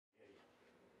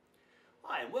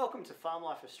Hi and welcome to Farm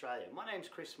Life Australia. My name's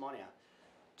Chris Monier.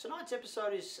 Tonight's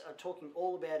episode is talking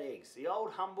all about eggs, the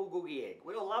old humble googie egg.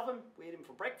 We all love them, we eat them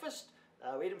for breakfast,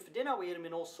 we eat them for dinner, we eat them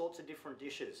in all sorts of different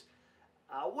dishes.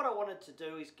 What I wanted to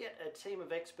do is get a team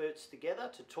of experts together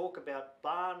to talk about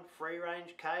barn, free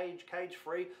range, cage, cage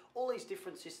free, all these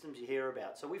different systems you hear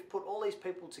about. So we've put all these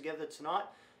people together tonight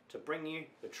to bring you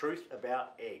the truth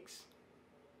about eggs.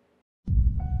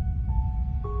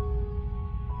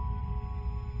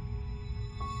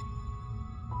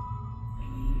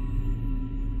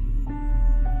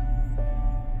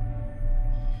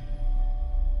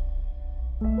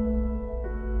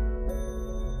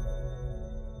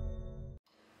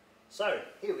 So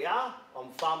here we are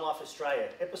on Farm Life Australia,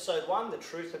 episode 1, The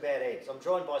Truth About Eggs. I'm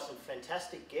joined by some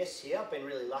fantastic guests here. I've been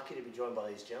really lucky to be joined by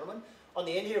these gentlemen. On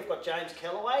the end here I've got James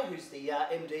Kellaway, who's the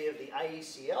MD of the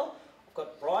AECL. I've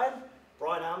got Brian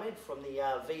Ahmed from the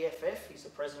VFF, he's the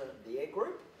president of the Egg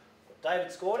Group. I've got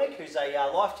David Skornick, who's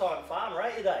a lifetime farmer,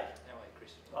 ain't you Dave? How are you,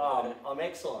 Chris? I'm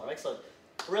excellent, I'm excellent.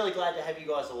 Really glad to have you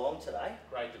guys along today.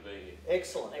 Great to be here.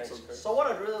 Excellent, excellent. Thanks, so what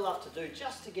I'd really love to do,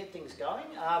 just to get things going,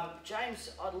 James,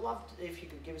 I'd love if you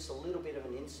could give us a little bit of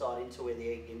an insight into where the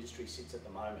egg industry sits at the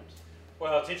moment.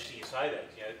 Well, it's interesting you say that.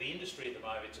 You know, the industry at the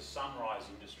moment, it's a sunrise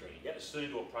industry. Yep. It's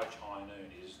soon to approach high noon.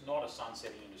 It is not a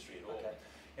sunsetting industry at all. Okay.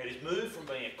 It has moved from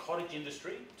being a cottage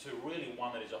industry to really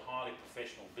one that is a highly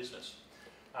professional business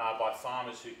by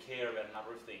farmers who care about a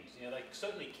number of things. You know, they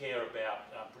certainly care about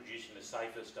producing the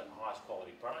safest and highest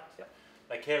quality product. Yep.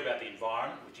 They care about the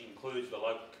environment, which includes the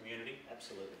local community.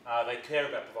 Absolutely. They care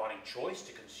about providing choice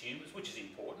to consumers, which is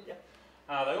important. Yep.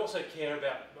 They also care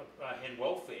about hen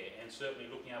welfare and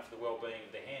certainly looking after the well-being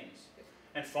of the hens. Yep.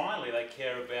 And finally, they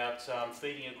care about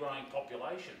feeding a growing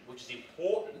population, which is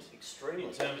important. Extremely.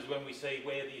 In terms of when we see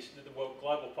where the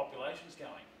global population is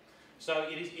going. So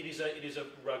it is a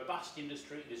robust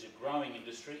industry, it is a growing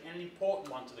industry, and an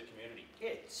important one to the community.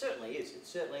 Yeah, it certainly is. It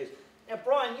certainly is. Now,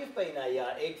 Brian, you've been a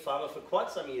egg farmer for quite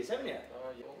some years, haven't you?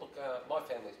 Yeah, well, look, my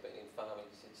family's been in farming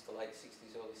since the late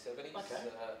 60s, early 70s. Okay.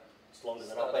 It's longer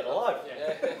than I've been alive.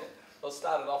 Yeah. Well,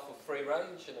 started off with free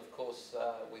range, and of course,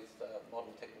 with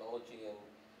modern technology and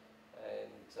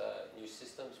new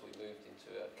systems, we moved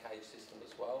into a cage system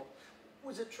as well.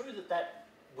 Was it true that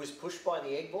was pushed by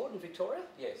the Egg Board in Victoria?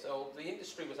 Yeah, so the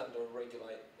industry was under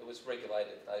it was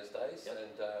regulated those days, Yep.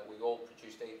 and we all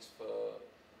produced eggs for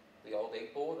the old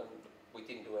Egg Board, and we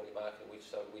didn't do any marketing,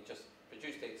 so we just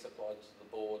produced eggs, supplied to the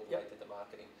board, and Yep. they did the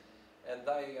marketing. And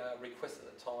they requested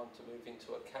at the time to move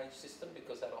into a cage system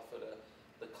because that offered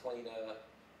the cleaner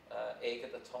egg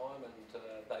at the time, and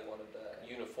they wanted a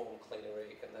uniform cleaner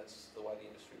egg, and that's the way the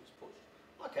industry was pushed.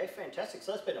 Okay, fantastic.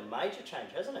 So that's been a major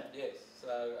change, hasn't it? Yes,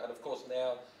 so, and of course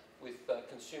now with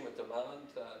consumer demand,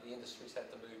 the industry's had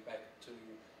to move back to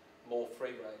more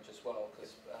free range as well,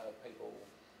 because people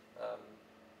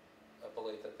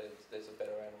believe that there's a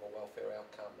better animal welfare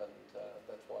outcome, and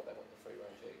that's why they want the free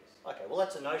range eggs. Okay, well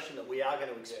that's a notion that we are going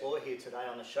to explore here today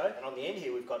on the show. And on the end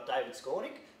here we've got David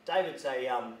Skornick. David's a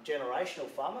generational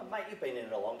farmer. Mate, you've been in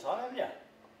it a long time, haven't you?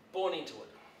 Born into it.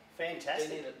 Fantastic.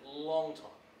 Been in it a long time.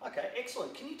 Okay,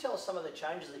 excellent. Can you tell us some of the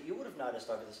changes that you would have noticed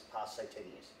over this past, say, 10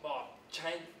 years? Well,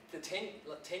 the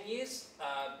 10 years,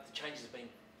 the changes have been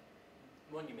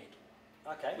monumental.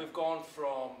 Okay. We've gone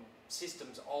from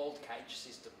systems, old cage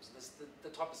systems, the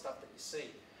type of stuff that you see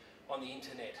on the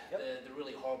internet, Yep. the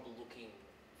really horrible looking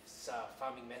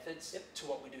farming methods, Yep. to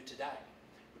what we do today,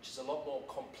 which is a lot more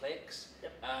complex.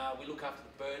 Yep. We look after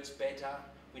the birds better.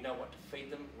 We know what to feed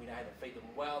them. We know how to feed them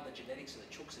well. The genetics of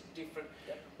the chooks are different.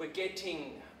 Yep. We're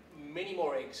getting many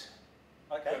more eggs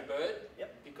Okay. per bird,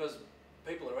 Yep. because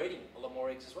people are eating a lot more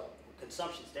eggs as well.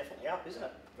 Consumption's definitely up, isn't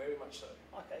it? Very much so.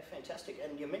 Okay, fantastic.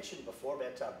 And you mentioned before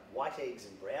about white eggs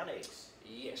and brown eggs.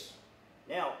 Yes.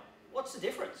 Now, what's the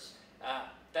difference?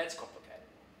 That's complicated.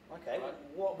 Okay, Right.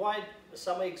 why are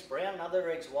some eggs brown and other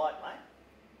eggs white, mate?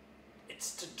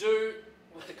 It's to do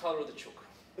with the colour of the chook.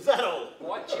 Is that all?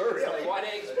 White chickens Really? lay white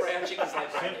eggs, brown chickens lay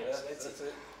brown Yeah, eggs. that's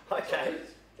it. Okay,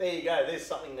 there you go. There's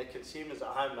something that consumers at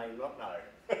home may not know.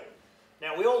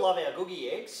 Now, we all love our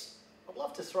googie eggs. I'd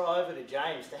love to throw over to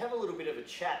James to have a little bit of a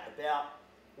chat about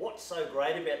what's so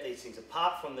great about these things,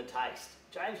 apart from the taste.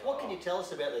 James, what can you tell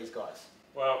us about these guys?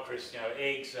 Well, Chris, you know,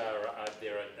 eggs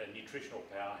they're a nutritional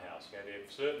powerhouse. You know, they're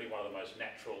certainly one of the most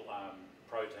natural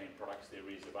protein products there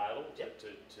is available Yep.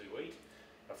 to eat.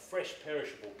 A fresh,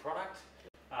 perishable product.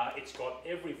 It's got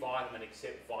every vitamin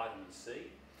except vitamin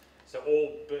C. So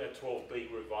all 12 B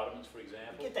group vitamins, for You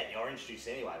example. get that in your orange juice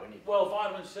anyway, when you... Well,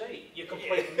 vitamin C. Your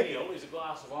complete meal is a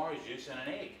glass of orange juice and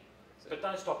an egg. But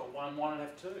don't stop at one and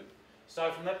have two.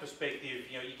 So from that perspective,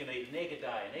 you know, you can eat an egg a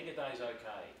day. An egg a day is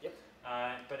okay. Yep.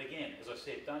 But again, as I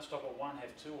said, don't stop at one,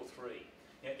 have two or three.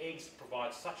 You know, eggs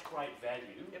provide such great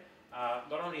value. Yep.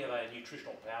 Not only are they a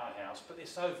nutritional powerhouse, but they're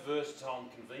so versatile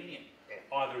and convenient.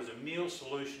 Yeah. Either as a meal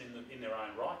solution in their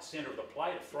own right, centre of the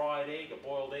plate, a fried egg, a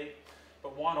boiled egg,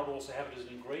 but why not also have it as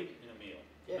an ingredient in a meal?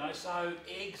 Yeah. You know, so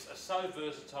eggs are so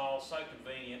versatile, so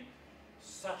convenient,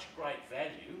 such great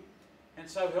value, and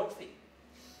so healthy.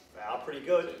 Wow, pretty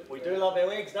good. We do love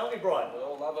our eggs, don't we, Brian? We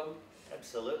all love them.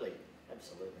 Absolutely,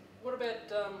 absolutely. What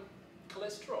about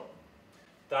cholesterol?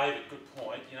 David, good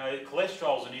point. You know,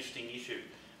 cholesterol is an interesting issue.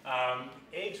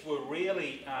 Eggs were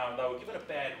really, they were given a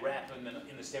bad rap in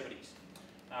the 70s,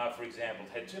 for example,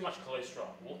 had too much cholesterol.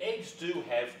 Well, eggs do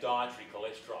have dietary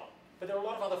cholesterol, but there are a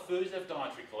lot of other foods that have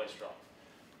dietary cholesterol.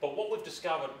 But what we've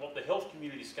discovered, what the health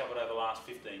community discovered over the last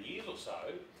 15 years or so,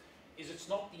 is it's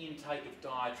not the intake of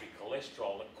dietary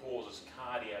cholesterol that causes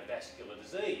cardiovascular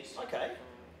disease. Okay,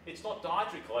 It's not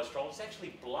dietary cholesterol, it's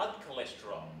actually blood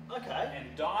cholesterol. okay.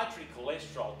 And dietary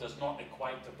cholesterol does not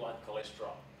equate to blood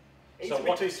cholesterol. He's So a bit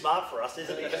what- too smart for us,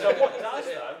 isn't he? So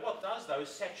what does though is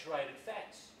saturated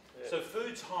fats. Yeah. So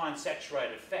foods high in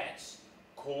saturated fats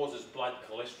causes blood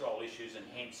cholesterol issues and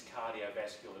hence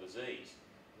cardiovascular disease,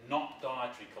 not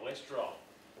dietary cholesterol.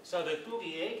 So the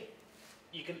Googie egg,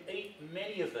 you can eat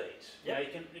many of these. You know,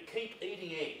 you can keep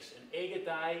eating eggs. An egg a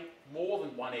day, more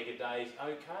than one egg a day is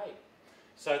okay.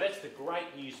 So that's the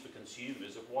great news for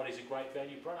consumers of what is a great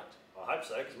value product. I hope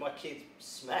so, because my kids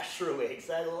smash through eggs.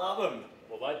 They love them.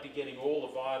 Well, they'd be getting all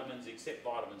the vitamins except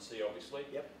vitamin C, obviously.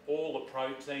 Yep. All the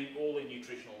protein, all their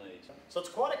nutritional needs. So it's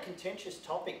quite a contentious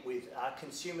topic with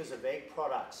consumers of egg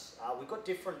products. We've got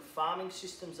different farming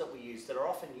systems that we use that are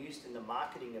often used in the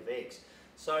marketing of eggs.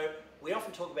 So we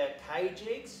often talk about cage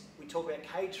eggs, we talk about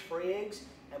cage-free eggs,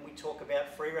 and we talk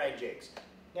about free-range eggs.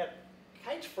 Now,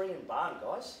 cage-free and barn,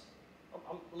 guys,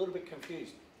 I'm a little bit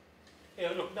confused.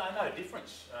 Yeah, look, no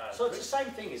difference. So it's Chris. the same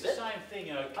thing, is It's it? the same thing,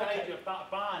 you know, Okay. a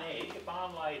barn egg, a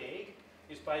barn-laid egg,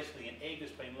 is basically an egg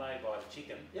that's been laid by a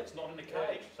chicken. Yep. It's not in a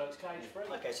cage, so it's cage-free.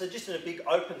 Okay, so just in a big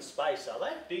open space, are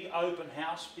they? Big open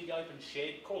house, big open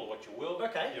shed, call it what you will.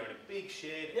 Okay. They're in a big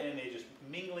shed Yep. and they're just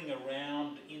mingling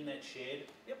around in that shed.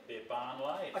 Yep. They're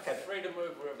barn-laid. Okay, Free to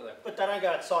move wherever they but they don't go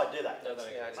outside, do they? No,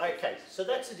 they Yeah, it's Okay, so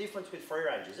that's the difference with free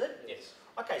range, is it? Yes.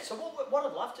 Okay, so what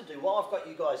I'd love to do, while I've got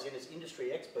you guys in as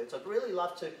industry experts, I'd really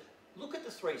love to look at the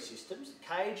three systems,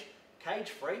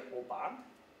 cage-free or barn,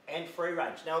 and free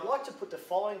range. Now I'd like to put the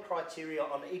following criteria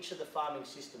on each of the farming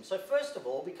systems. So first of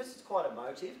all, because it's quite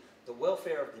emotive, the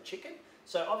welfare of the chicken.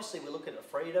 So obviously we're looking at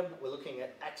freedom, we're looking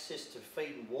at access to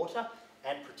feed and water,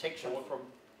 and protection from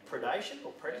predation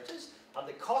or predators.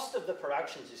 The cost of the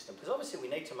production system, because obviously we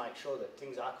need to make sure that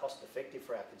things are cost effective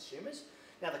for our consumers.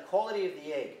 Now the quality of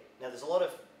the egg. Now there's a lot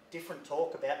of different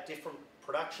talk about different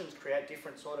productions create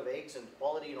different sort of eggs and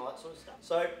quality and all that sort of stuff.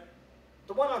 So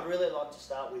the one I'd really like to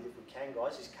start with, if we can,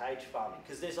 guys, is cage farming,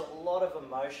 because there's a lot of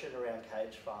emotion around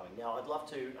cage farming. Now I'd love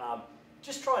to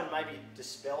just try and maybe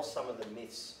dispel some of the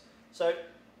myths. So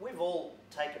we've all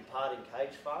taken part in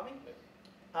cage farming.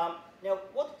 Now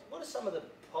what are some of the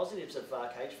positives of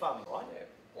cage farming, right? Yeah.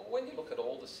 Well, when you look at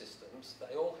all the systems,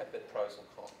 they all have their pros and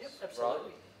cons. Yep,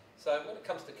 absolutely. Right? So when it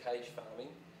comes to cage farming,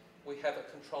 we have a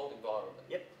controlled environment.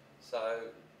 Yep. So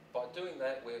by doing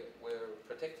that, we're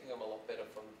protecting them a lot better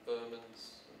from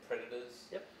vermins and predators.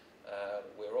 Yep.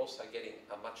 We're also getting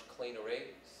a much cleaner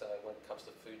egg. So when it comes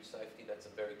to food safety, that's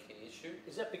a very key issue.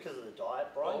 Is that because of the diet,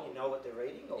 Brian? Well, You know what they're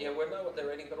eating? Or? Yeah, we know what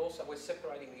they're eating, but also we're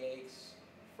separating the eggs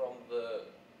from the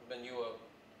manure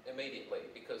immediately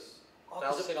because Oh,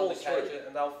 they'll 'cause it sit on the falls cage through.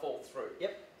 and they'll fall through.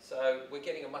 Yep. So we're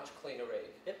getting a much cleaner egg.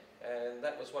 Yep. And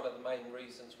that was one of the main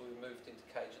reasons we moved into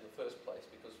cage in the first place,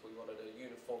 because we wanted a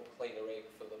uniform, cleaner egg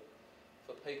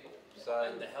for people. So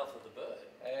And the health of the bird.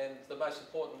 and the most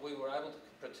important, we were able to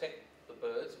protect the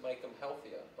birds, make them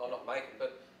healthier. Well, not make them,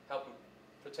 but help them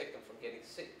protect them from getting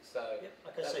sick. So Yep.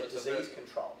 Like I that said, was a disease very-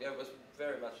 control. yeah, it was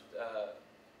very much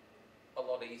a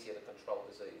lot easier to control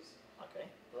disease. Okay.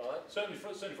 Right. Certainly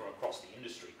from across the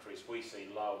industry, Chris, we see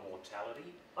lower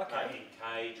mortality Okay. in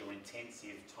cage or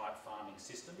intensive type farming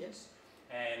systems. Yes.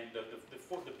 And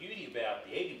the beauty about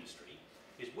the egg industry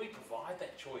is we provide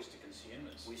that choice to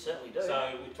consumers. We certainly do.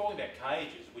 So we're talking about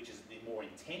cages, which is the more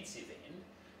intensive end,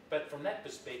 but from that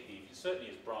perspective, certainly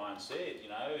as Brian said, you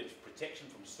know, it's protection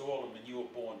from soil and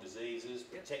manure-borne diseases,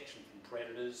 Yep. protection from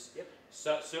predators, Yep.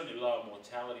 so certainly lower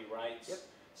mortality rates. Yep.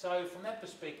 So from that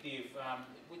perspective,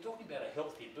 we're talking about a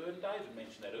healthy bird, and David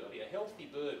mentioned that earlier, a healthy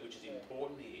bird, which is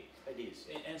important here. It is.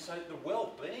 And so the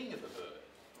well-being of the bird.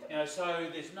 You know, so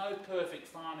there's no perfect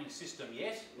farming system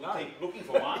yet. We No. keep looking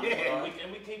for one, Yeah.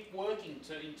 and we keep working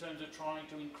in terms of trying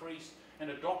to increase and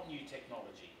adopt new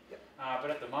technology. Yep. But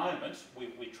at the moment,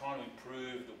 we're trying to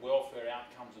improve the welfare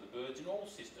outcomes of the birds in all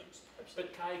systems.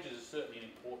 Absolutely. But cages are certainly an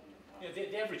important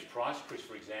component. The average price, Chris,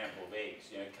 for example, of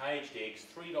eggs, caged eggs,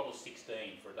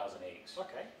 $3.16 for a dozen eggs.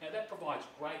 Okay. Now that provides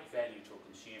great value to a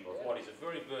consumer of what is a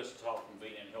very versatile,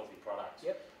 convenient and healthy product.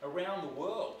 Yep. Around the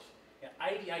world,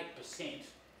 88%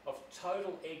 of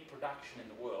total egg production in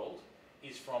the world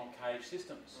is from cage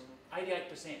systems.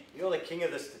 88%. You're the king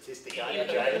of the statistic, aren't you, In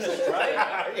James?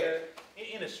 Australia,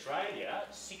 in Australia,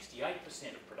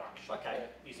 68% of production Okay.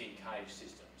 is in cage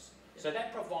systems. So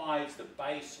that provides the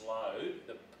base load,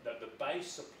 the base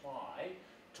supply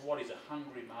to what is a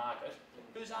hungry market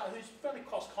who's fairly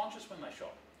cost conscious when they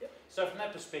shop. Yep. So from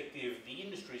that perspective, the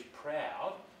industry is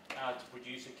proud to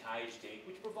produce a caged egg,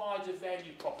 which provides a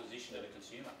value proposition to the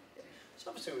consumer. So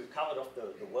obviously we've covered off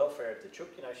the welfare of the chook.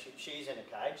 She's in a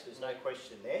cage, there's no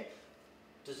question there.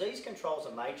 Disease control is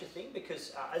a major thing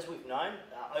because, as we've known,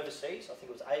 overseas, I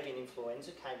think it was avian influenza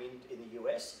came in the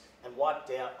US and wiped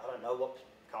out, I don't know what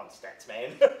kind of stats,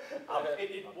 man.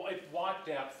 It wiped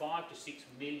out 5 to 6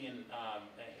 million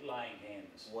laying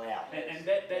hens. Wow. And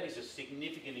that is a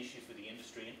significant issue for the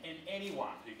industry, and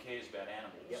anyone who cares about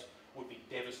animals would be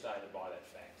devastated by that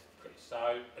fact.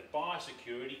 So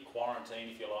biosecurity, quarantine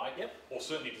if you like, or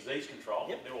certainly disease control,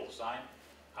 they're all the same,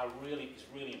 is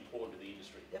really important to the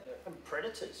industry. And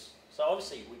predators. So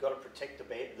obviously we've got to protect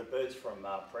the birds from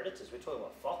predators. We're talking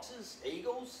about foxes,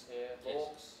 eagles,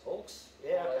 hawks, all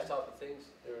those type of things.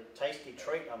 They're a tasty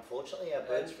treat, unfortunately, our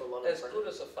birds for a lot of as predators.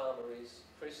 good as a farmer is,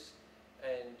 Chris,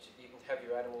 and you can have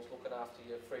your animals looking after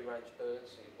your free-range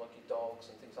birds, like your dogs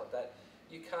and things like that,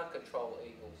 you can't control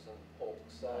eagles and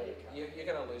hawks, so you're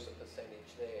going to lose a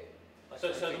percentage there. So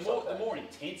the more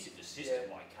intensive the system,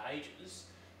 like cages,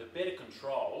 the better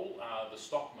control the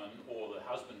stockman or the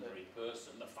husbandry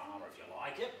person, the farmer if you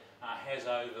like, has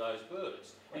over those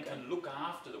birds and can look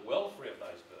after the welfare of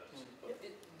those birds.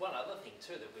 One other thing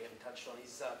too that we haven't touched on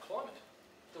is climate,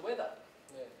 the weather.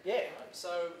 Yeah.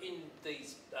 So in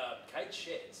these cage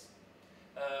sheds,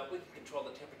 we can control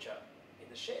the temperature in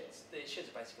the sheds. The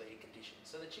sheds are basically air conditioned,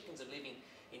 so the chickens are living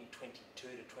in 22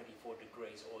 to 24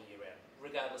 degrees all year round,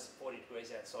 regardless of 40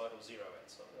 degrees outside or 0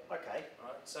 outside. Okay.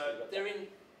 Right? So they're in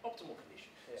optimal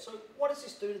condition. So what does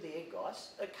this do to the egg,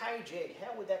 guys? A cage egg,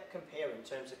 how would that compare in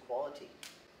terms of quality?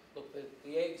 Look,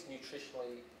 the eggs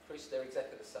nutritionally, Chris, they're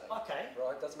exactly the same. Okay.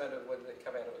 Right? Doesn't matter whether they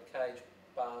come out of a cage,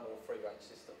 barn or free-range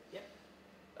system. Yep.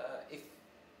 If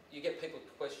you get people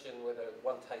to question whether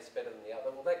one tastes better than the other,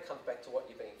 well, that comes back to what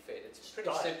you're being fed. It's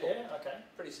pretty simple. Yeah, okay.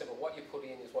 Pretty simple. What you put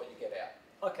in is what you get out.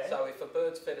 Okay. So if a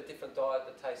bird's fed a different diet,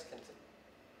 the taste can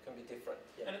be different.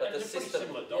 And But it's a pretty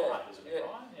similar diet, isn't it,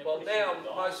 Brian? Yeah, well, pretty now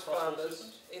similar diet most across all farmers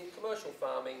systems. in commercial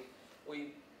farming,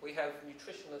 we have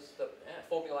nutritionists that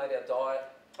formulate our diet.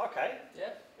 Okay.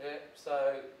 Yeah.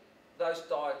 So those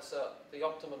diets are the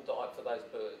optimum diet for those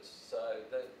birds. So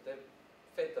they're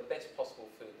fed the best possible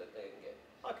food that they can get.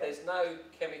 Okay. There's no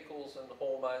chemicals and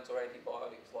hormones or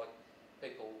antibiotics like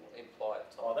people imply at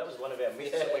times. Oh, that was one of our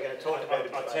myths that we're going to talk about.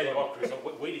 I'll tell you what, Chris,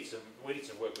 we did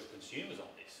some work with consumers on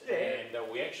this, and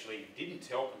we actually didn't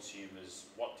tell consumers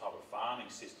what type of farming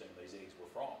system these eggs were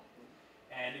from,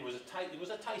 and it was a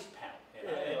taste panel,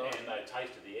 and they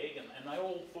tasted the egg, and they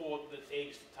all thought that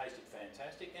eggs tasted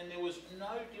fantastic, and there was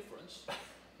no difference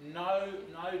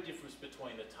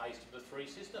between the taste of the three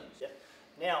systems. Yeah.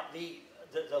 Now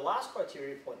the last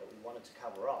criteria point that we wanted to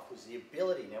cover off was the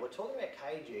ability. Now we're talking about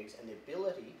cage eggs and the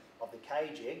ability of the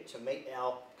cage egg to meet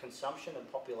our consumption and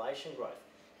population growth.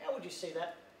 How would you see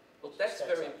that? Look, that's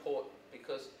very important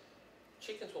because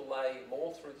chickens will lay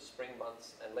more through the spring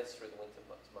months and less through the winter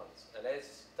months. And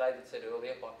as David said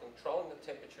earlier, by controlling the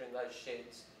temperature in those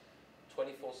sheds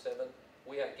 24/7,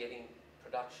 we are getting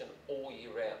production all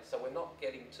year round. So we're not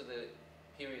getting to the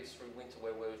periods through winter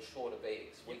where we're short of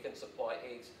eggs. We can supply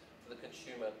eggs to the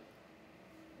consumer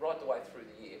right the way through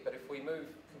the year. But if we move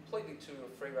completely to a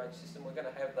free-range system, we're going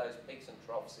to have those peaks and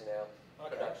troughs in our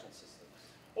production systems.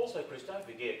 Also, Chris, don't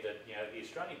forget that the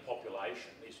Australian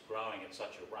population is growing at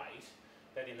such a rate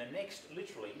that in the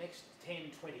literally next 10,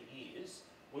 20 years,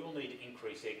 we will need to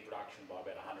increase egg production by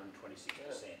about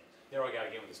 126%. There I go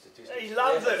again with the statistics. He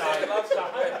loves it. He loves it.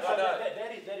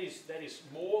 That is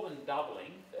more than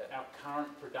doubling our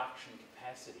current production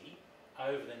capacity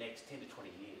over the next 10 to 20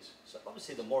 years. So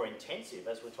obviously the more intensive,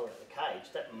 as we're talking about the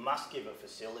cage, that must give a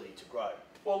facility to grow.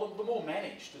 Well, the more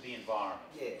managed the environment.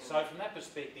 Yeah. So from that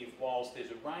perspective, whilst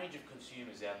there's a range of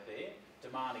consumers out there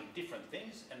demanding different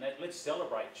things, and let's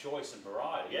celebrate choice and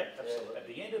variety. Yep, absolutely. At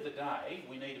the end of the day,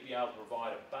 we need to be able to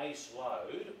provide a base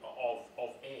load of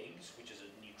eggs, which is a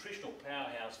nutritional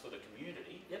powerhouse for the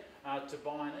community, to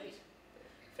buy and eat.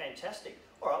 Fantastic.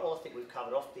 All right, well, I think we've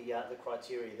covered off the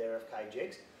criteria there of cage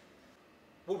eggs.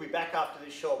 We'll be back after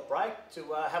this short break to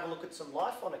have a look at some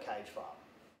life on a cage farm.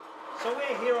 So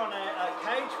we're here on a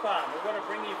cage farm. We're going to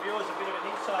bring you viewers a bit of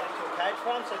an insight into a cage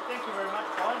farm. So thank you very much,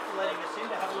 Brian, for letting us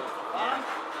in to have a look at the farm.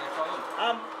 No problem.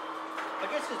 I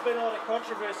guess there's been a lot of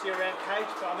controversy around cage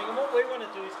farming, and what we want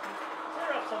to do is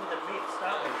clear up some of the myths,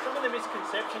 don't we? Some of the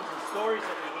misconceptions and stories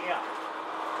that we hear.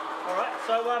 All right,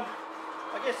 so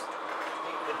I guess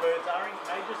the birds are in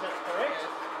cages. That's correct.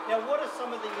 Yeah. Now, what are some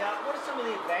of the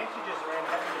advantages around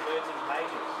having the birds in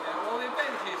cages? Yeah, well, the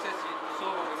advantage is, as you saw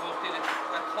when we walked in, it's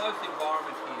a closed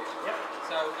environment here. Yep.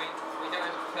 So we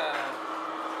don't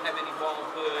have any wild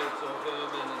birds or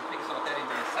vermin and things like that in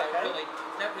there. So Okay. really,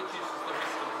 that reduces the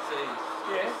risk of disease.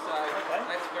 Yeah, So okay.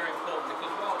 that's very important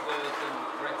because wild birds and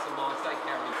rats and mice, they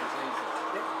carry diseases.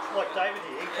 Yep. Like David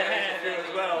here, he carries a few as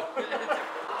well.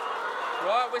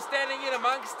 Right, we're standing in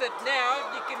amongst it now.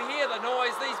 You can hear the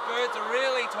noise. These birds are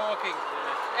really talking.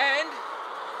 And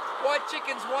white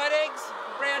chickens, white eggs,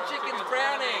 brown chickens,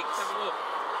 brown eggs. Have a look.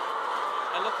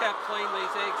 And look how clean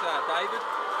these eggs are, David.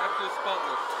 Absolutely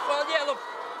spotless. Well, yeah, look,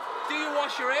 do you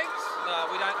wash your eggs? No,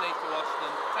 we don't need to wash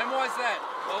them. And why is that?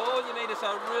 Well, all you need is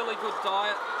a really good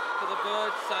diet for the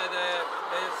birds so their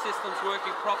system's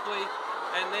working properly.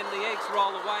 And then the eggs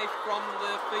roll away from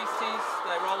the feces,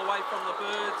 they roll away from the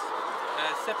birds,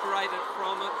 separated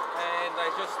from it, and they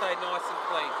just stay nice and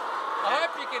clean. I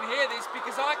hope you can hear this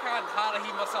because I can't hardly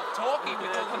hear myself talking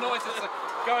with all the noises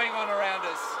going on around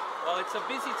us. Well, it's a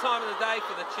busy time of the day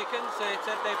for the chickens. It's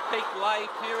at their peak lay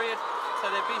period, so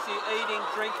they're busy eating,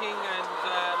 drinking, and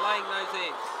laying those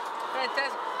eggs.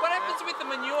 Fantastic. What happens with the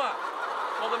manure?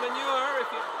 Well, the manure, if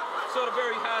you sort of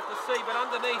very hard to see, but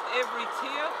underneath every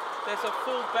tier there's a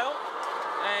full belt,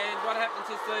 and what happens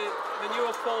is the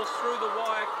manure falls through the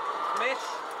wire mesh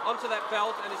onto that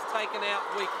belt and is taken out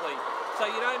weekly. So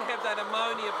you don't have that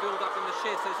ammonia build up in the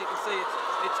sheds. As you can see,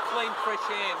 it's clean, fresh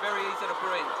air, very easy to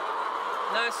breathe.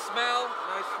 No smell.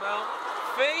 No smell.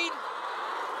 Feed.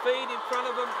 Feed in front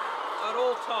of them at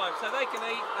all times, so they can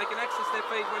eat, they can access their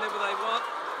feed whenever they want.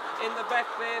 In the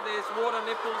back there's water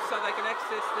nipples, so they can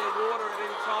access their water at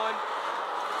any time.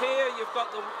 Here you've got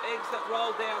the eggs that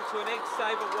roll down to an egg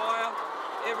saver wire.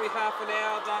 Every half an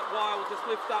hour that wire will just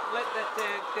lift up, let that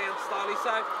down slowly,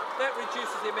 so that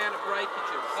reduces the amount of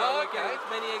breakages. So we get as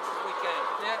many eggs as we can.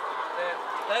 Yeah.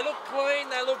 They look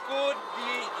clean, they look good,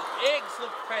 the eggs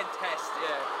look fantastic.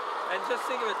 Yeah. And just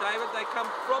think of it, David, they come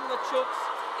from the chooks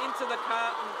into the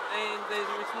carton and there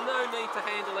is no need to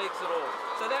handle eggs at all.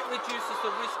 So that reduces the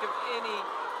risk of any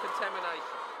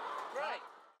contamination. Great.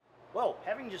 Well,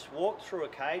 having just walked through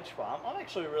a cage farm, I'm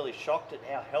actually really shocked at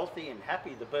how healthy and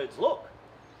happy the birds look.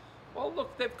 Well,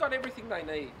 look, they've got everything they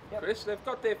need, Yep. Chris. They've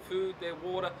got their food, their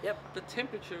water. Yep. The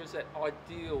temperature is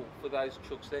ideal for those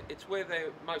chooks. It's where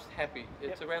they're most happy.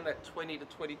 It's Yep. around that 20 to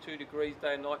 22 degrees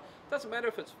day and night. Doesn't matter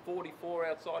if it's 44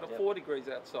 outside or Yep. 4 degrees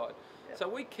outside. Yep. So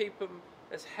we keep them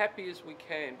as happy as we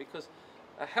can because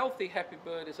a healthy, happy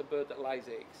bird is a bird that lays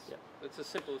eggs. Yep. It's as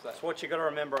simple as that. That's what you got to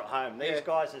remember at home. These Yeah.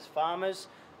 guys as farmers,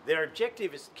 their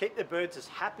objective is to keep their birds as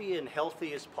happy and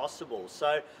healthy as possible.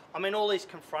 So, I mean, all these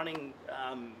confronting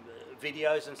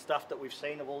videos and stuff that we've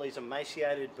seen of all these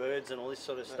emaciated birds and all this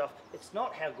sort of stuff, it's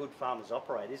not how good farmers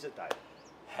operate, is it, Dave?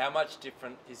 How much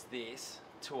different is this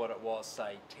to what it was,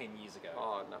 say, 10 years ago?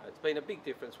 Oh no, it's been a big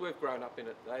difference. We've grown up in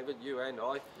it, David, you and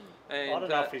I. And, I don't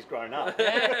know if he's grown up.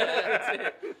 That's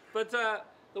it. But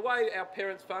the way our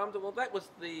parents farmed, well, that was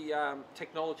the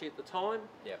technology at the time.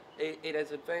 Yep. It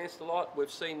has advanced a lot. We've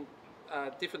seen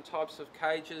different types of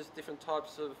cages, different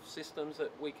types of systems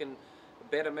that we can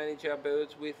better manage our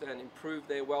birds with and improve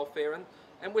their welfare.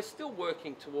 And we're still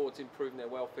working towards improving their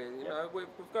welfare. You know, we've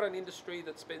got an industry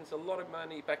that spends a lot of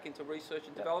money back into research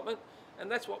and development,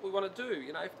 and that's what we want to do.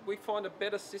 You know, if we find a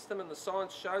better system and the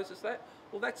science shows us that,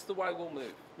 well, that's the way we'll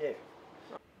move. Yeah.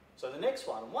 So the next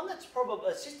one that's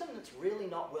probably a system that's really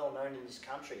not well known in this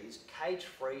country is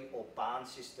cage-free or barn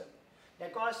system. Now,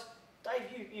 guys,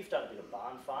 Dave, you've done a bit of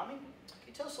barn farming. Can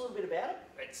you tell us a little bit about it?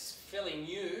 It's fairly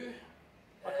new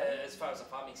as far as a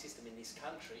farming system in this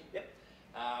country. Yep.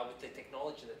 With the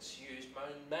technology that's used,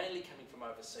 mainly coming from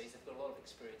overseas. They've got a lot of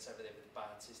experience over there with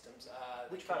barn systems.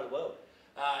 Which part of the world?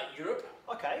 Europe.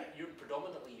 Okay.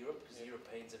 Predominantly Europe, because the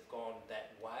Europeans have gone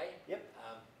that way. Yep.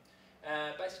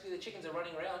 Basically, the chickens are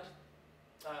running around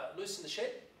loose in the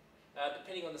shed.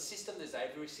 Depending on the system, there's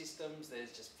aviary systems,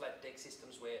 there's just flat deck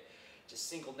systems where just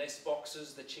single nest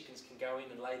boxes, the chickens can go in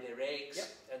and lay their eggs,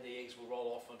 and the eggs will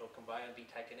roll off onto a conveyor and be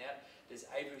taken out. There's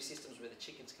aviary systems where the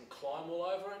chickens can climb all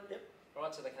over it,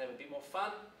 right, so they can have a bit more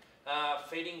fun.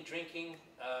 Feeding, drinking,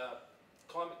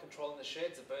 climate control in the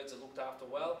sheds. The birds are looked after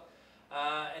well.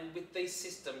 And with these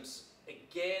systems,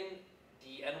 again,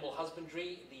 the animal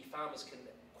husbandry, the farmers can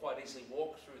quite easily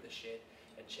walk through the shed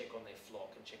and check on their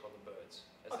flock and check on the birds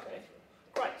as they go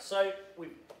through. Great. So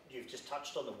you've just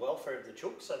touched on the welfare of the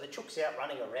chooks. So the chooks out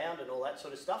running around and all that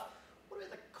sort of stuff. What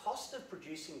about the cost of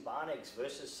producing barn eggs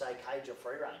versus, say, cage or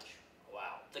free range?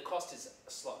 Wow. The cost is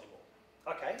slightly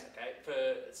more. Okay. Okay,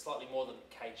 for slightly more than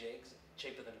cage eggs,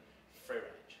 cheaper than free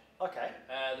range. Okay.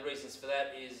 The reasons for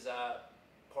that is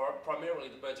primarily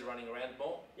the birds are running around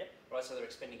more. Yep. Right, so they're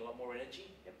expending a lot more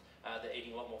energy. Yep. They're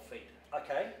eating a lot more feed.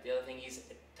 Okay. The other thing is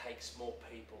it takes more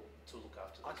people to look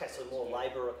after these Okay, so birds. more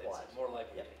labour required. It's more labour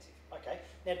Yep. intensive. Okay.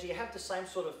 Now, do you have the same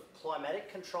sort of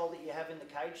climatic control that you have in the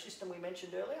cage system we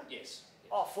mentioned earlier? Yes.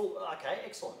 Oh, full. Okay,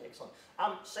 excellent, excellent.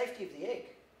 Safety of the egg,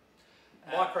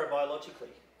 Uh, microbiologically.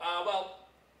 Well,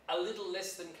 a little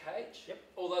less than cage. Yep.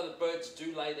 Although the birds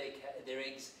do lay their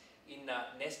eggs in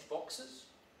nest boxes.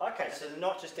 Okay, so they're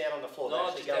not just out on the floor. They Not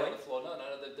actually just go out in. on the floor.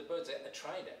 No. The birds are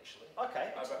trained actually.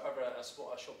 Okay. Over a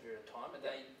short period of time, and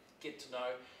they get to know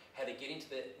how to get into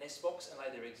the nest box and lay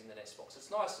their eggs in the nest box.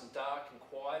 It's nice and dark and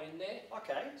quiet in there,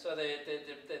 Okay. so they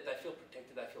feel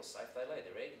protected, they feel safe. They lay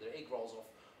their egg rolls off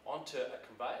onto a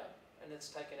conveyor and it's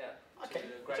taken out. Okay. To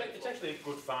grading It's floor. actually a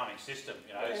good farming system,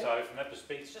 you know, Yeah. so from that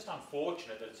perspective, it's just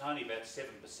unfortunate that it's only about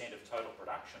 7% of total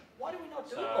production. Why do we not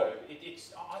do it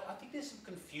So more? I think there's some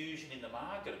confusion in the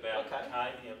market about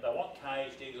Okay. they want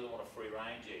caged eggs or they want a free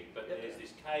range egg, but Yep. there's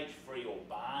this cage free or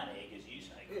barn egg, as you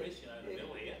say, Chris, you know, in the Yeah.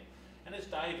 middle here. And as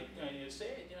David you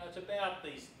said, you know, it's about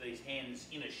these hens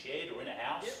in a shed or in a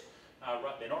house.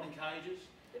 They're not in cages,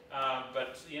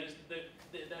 but you know,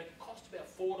 they cost about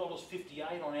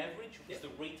 $4.58 on average, which is the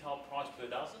retail price per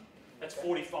dozen. That's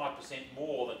 45%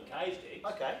 more than caged eggs.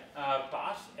 Okay.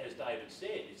 But as David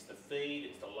said, it's the feed,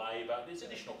 it's the labour, there's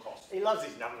additional costs. He loves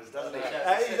his numbers, doesn't he?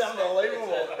 Yeah. He's unbelievable.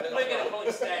 We're going to call it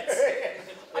stats.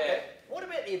 Okay. What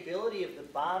about the ability of the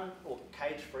barn or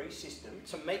cage-free system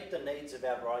to meet the needs of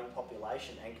our growing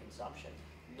population and consumption?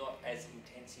 Not as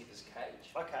intensive as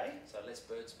cage. Okay. So less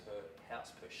birds per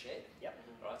house per shed. Yep.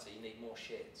 Right, so you need more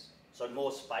sheds. So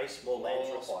more space, more land's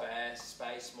More required.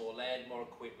 space, more land, more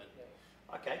equipment.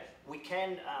 Okay. We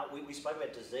can. We spoke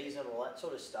about disease and all that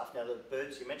sort of stuff. Now the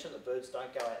birds. You mentioned that birds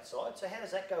don't go outside. So how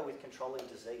does that go with controlling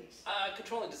disease?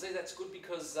 Controlling disease, that's good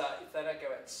because if they don't go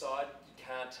outside, you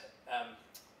can't.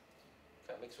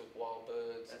 Can't mix with wild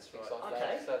birds That's and things right. like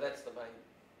Okay. that. So that's the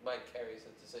main carriers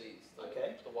of disease.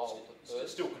 The wild It's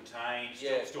birds. still contained,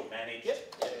 Yeah. still managed.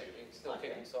 Yep. Yeah, you can still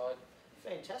keep Okay. inside.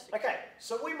 Fantastic. Okay.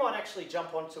 So we might actually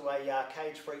jump onto a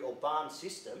cage-free or barn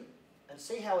system and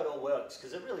see how it all works,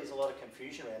 because there really is a lot of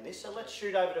confusion around this. So let's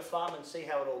shoot over to farm and see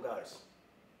how it all goes.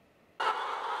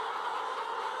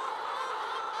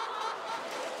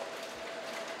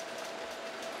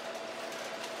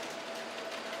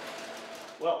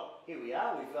 Well, here we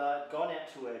are. We've gone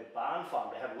out to a barn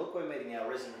farm to have a look. We're meeting our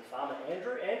resident farmer,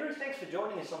 Andrew. Andrew, thanks for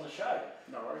joining us on the show.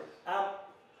 No worries.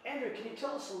 Andrew, can you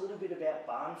tell us a little bit about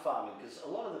barn farming? Because a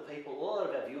lot of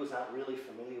our viewers aren't really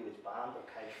familiar with barn or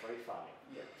cage-free farming.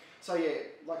 Yeah. So yeah,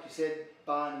 like you said,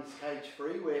 barn is cage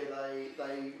free, where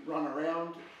they run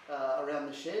around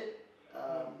the shed.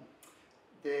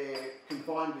 They're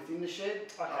confined within the shed.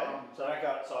 Okay. So they don't go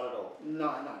outside at all.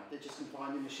 No, they're just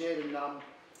confined in the shed, and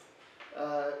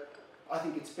I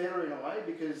think it's better in a way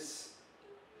because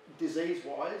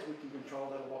disease-wise, we can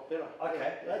control that a lot better.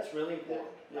 Okay, Yeah. that's really important.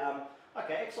 Yeah.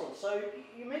 Okay, excellent. So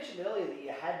you mentioned earlier that you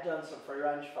had done some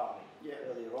free-range farming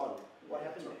earlier on. What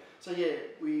happened there? So yeah,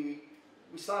 we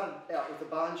started out with the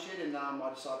barn shed, and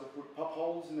I decided to put pop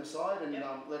holes in the side and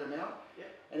let them out. Yep.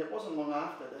 And it wasn't long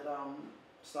after that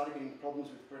started getting problems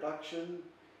with production,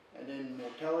 and then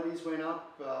mortalities went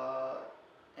up,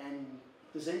 and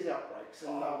disease outbreaks. And,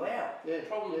 Oh, wow. Yeah.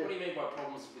 Problem, yeah. What do you mean by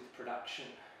problems with production?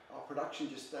 Our production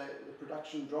just the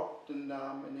production dropped, and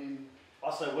then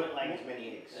Also, they weren't laying as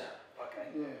many eggs. Okay.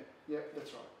 yeah,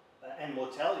 that's right. And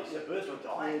mortality, so birds were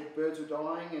dying. Yeah, birds were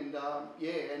dying, and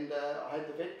I had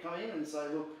the vet come in and say,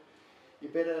 look, you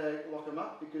better lock them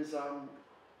up because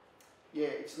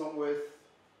it's not worth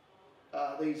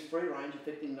these free range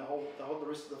affecting the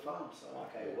rest of the farm. So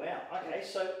Okay, wow. Okay,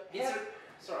 so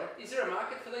Is there a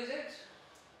market for these eggs?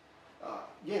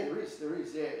 yeah, there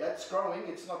is. Yeah, that's growing.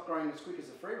 It's not growing as quick as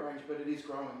the free range, but it is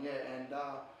growing. Yeah,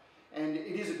 and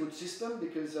it is a good system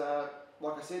because,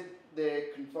 like I said, they're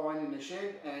confined in the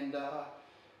shed, and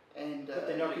but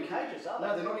they're not in cages, are they?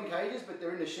 No, they're not in cages, but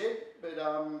they're in the shed. But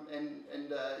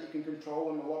you can control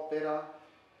them a lot better,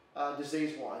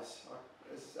 disease-wise,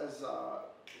 as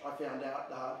I found out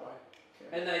the hard way.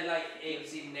 Yeah. And they lay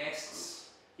eggs in nests.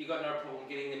 you got no problem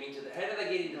getting them into the. How do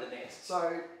they get into the nest?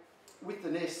 So with the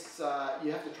nests,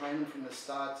 you have to train them from the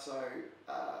start. So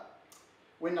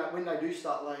when they do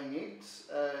start laying eggs,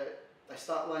 they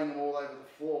start laying them all over the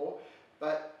floor.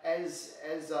 But as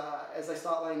they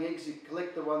start laying eggs, you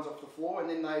collect the ones off the floor, and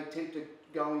then they tend to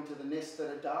go into the nests that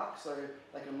are dark, so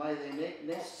they can lay their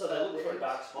nests. So they look for a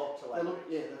dark spot to lay.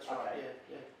 Yeah, that's right. Okay.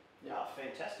 Yeah. Oh,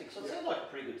 fantastic. So it sounds like a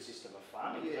pretty good system of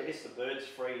farming. Yeah. I guess the bird's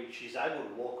free, she's able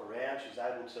to walk around, she's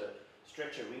able to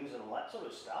stretch her wings and all that sort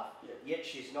of stuff, Yeah. yet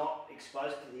she's not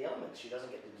exposed to the elements. She doesn't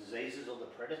get the diseases or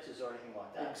the predators or anything like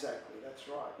that. Exactly, that's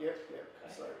right. Yep. Okay.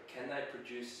 So Can they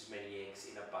produce as many eggs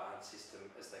in a barn system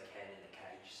as they can in a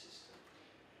cage system?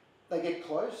 they get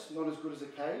close, not as good as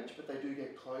a cage, but they do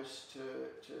get close to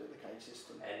the cage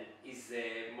system. And is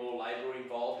there more labour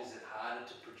involved? Is it harder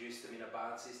to produce them in a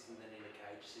barn system than in a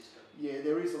cage system? Yeah,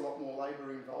 there is a lot more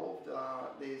labour involved.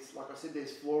 There's, like I said,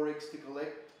 there's floor eggs to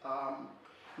collect.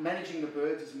 Managing the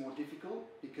birds is more difficult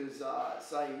because,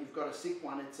 say, you've got a sick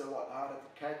one, it's a lot harder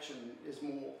to catch, and there's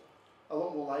a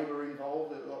lot more labour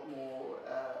involved, a lot more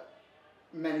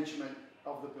management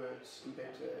of the birds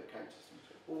compared to a cage system.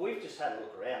 Well, we've just had a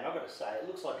look around. I've got to say, it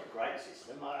looks like a great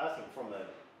system. I think from a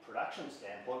production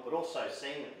standpoint, but also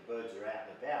seeing that the birds are out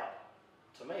and about,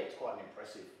 to me it's quite an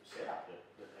impressive setup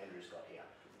that Andrew's got here,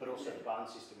 but also the barn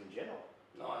system in general.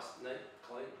 Nice, neat,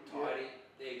 clean, tidy.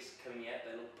 The eggs coming out,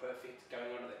 they look perfect.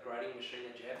 Going onto that grading machine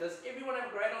that you have. Does everyone have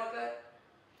a grader like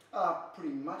that?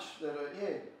 Pretty much that.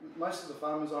 Most of the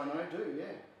farmers I know do.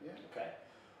 Yeah. Okay.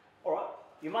 All right.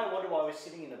 You may wonder why we're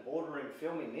sitting in a boardroom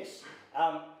filming this.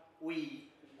 We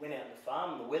went out to the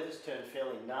farm. The weather's turned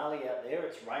fairly gnarly out there.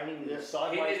 It's raining. Yeah. The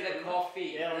sideways. He needed a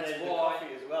coffee. Yeah, I That's needed the why.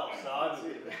 coffee as well. So I'm a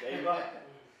bit of a diva.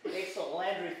 Excellent. Well,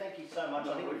 Andrew, thank you so much.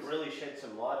 I think we've really shed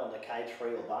some light on the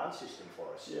cage-free or barn system for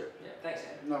us. Yeah. Yeah, thanks,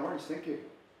 Andrew. No worries. Thank you.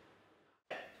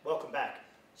 Welcome back.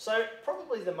 So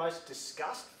probably the most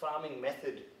discussed farming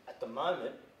method at the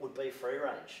moment would be free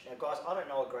range. Now guys, I don't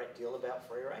know a great deal about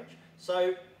free range.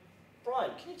 So Brian,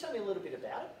 can you tell me a little bit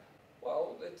about it?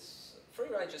 Well, free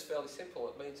range is fairly simple.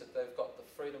 It means that they've got the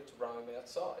freedom to roam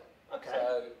outside. Okay.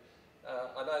 So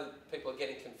I know people are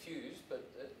getting confused, but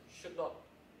it should not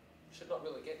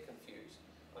really get confused.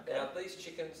 Okay. Now these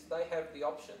chickens, they have the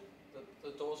option. The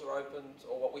doors are opened,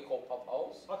 or what we call pop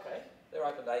holes. Okay. They're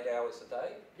opened 8 hours a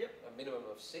day. Yep. A minimum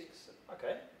of 6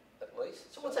 Okay. at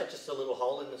least. So what's that, just a little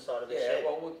hole in the side of the Yeah, shed?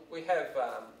 well, we have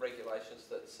regulations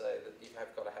that say that you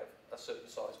have got to have a certain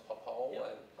size pop hole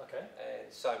Yep. Okay.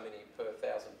 and so many per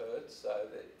 1,000 birds. So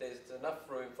there's enough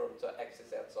room for them to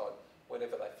access outside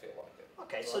whenever they feel like it.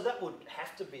 Okay, so that would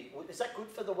have to be, is that good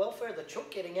for the welfare of the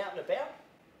chook getting out and about?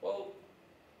 Well,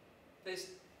 there's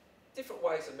different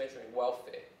ways of measuring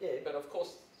welfare. Yeah. But of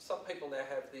course, some people now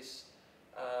have this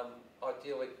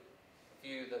idyllic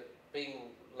view that being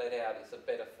let out is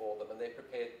better for them, and they're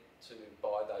prepared to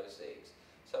buy those eggs.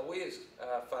 So we as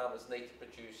farmers need to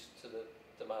produce to the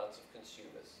demands of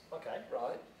consumers, Okay.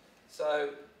 right?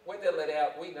 So when they're let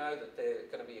out, we know that they're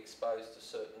going to be exposed to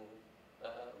certain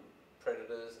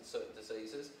predators and certain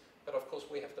diseases, but of course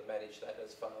we have to manage that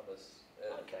as farmers,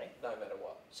 Okay. no matter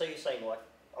what. So you're saying like,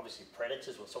 obviously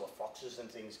predators, or sort of foxes and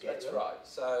things get That's them? right.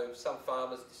 So some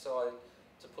farmers decide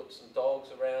to put some dogs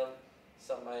around.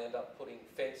 Some may end up putting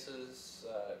fences,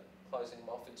 closing them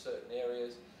off in certain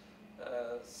areas.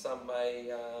 Some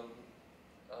may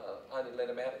only let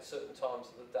them out at certain times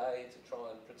of the day to try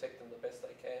and protect them the best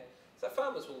they can. So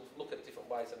farmers will look at different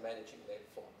ways of managing their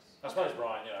flocks. I suppose,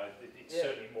 Brian, you know, it's Yeah.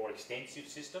 certainly a more extensive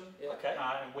system. Yeah. Okay.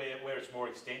 And where it's more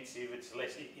extensive, it's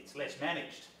less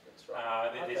managed. That's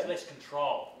right. There's Okay. less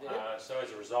control. Yeah. So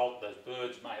as a result, those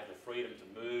birds may have the freedom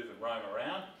to move and roam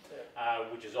around,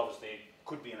 which is obviously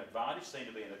could be an advantage, seen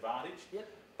to be an advantage. Yep.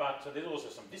 But there's also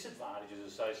some disadvantages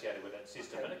associated with that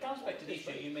system. Okay. And it comes back to the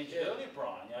issue you mentioned Yeah. earlier,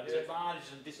 Brian. You know, there's Yeah.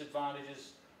 advantages and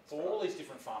disadvantages for all these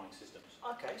different farming systems.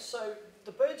 Okay, so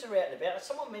the birds are out and about.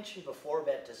 Someone mentioned before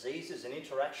about diseases and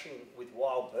interaction with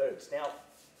wild birds. Now,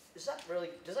 does that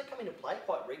come into play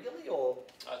quite regularly, or?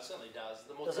 Oh, it certainly does.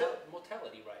 The Does it?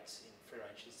 mortality rates in free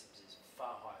range systems is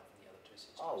far higher than the other two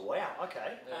systems. Oh wow,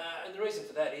 okay. And the reason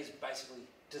for that is basically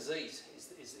disease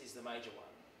is the major one.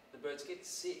 The birds get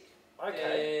sick.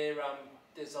 Okay.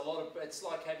 There's a lot of. It's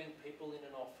like having people in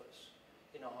an office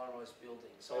in a high-rise building.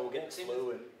 They all get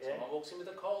flu and Someone walks in with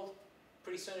a cold.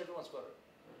 Pretty soon, everyone's got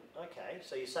it. Okay,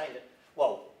 so you're saying that,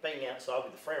 well, being outside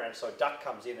with the free range, so a duck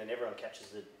comes in and everyone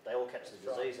they all catch the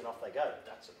That's disease and off they go.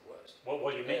 That's at worst.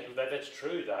 Well, you meant that's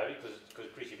true though, because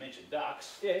Chris, you mentioned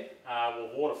ducks. Yeah.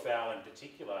 Well, waterfowl in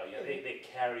particular, you know, they're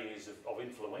carriers of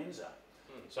influenza.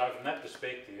 So from that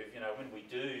perspective, you know, when we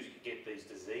do get these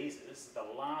diseases, the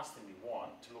last thing we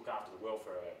want to look after the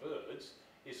welfare of our birds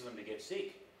is for them to get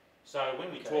sick. So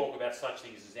when we talk about such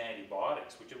things as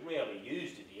antibiotics, which are rarely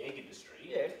used in the egg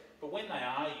industry, but when they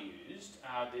are used,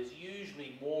 there's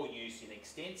usually more use in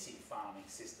extensive farming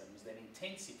systems than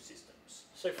intensive systems.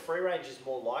 So free range is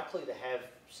more likely to have,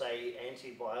 say,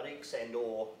 antibiotics and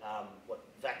or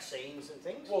vaccines and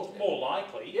things? Well, more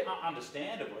likely,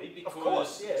 understandably,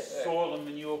 because soil and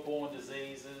manure-borne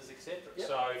diseases, etc.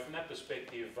 So from that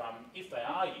perspective, if they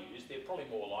are used, they're probably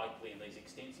more likely in these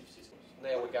extensive systems.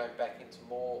 Now we're going back into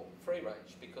more free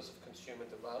range because of consumer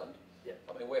demand.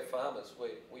 I mean, we're farmers,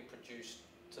 we produce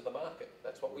to the market.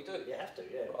 That's what we do. You have to,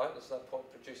 Right? There's no point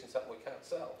producing something we can't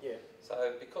sell. Yeah.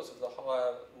 So because of the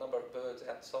higher number of birds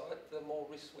outside, the more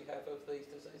risk we have of these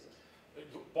diseases.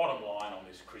 The bottom line on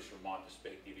this, Chris, from my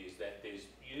perspective, is that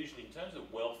there's usually, in terms of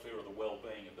welfare or the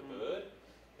well-being of the bird,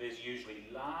 there's usually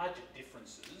larger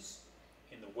differences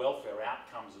in the welfare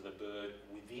outcomes of the bird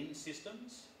within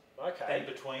systems than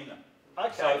between them.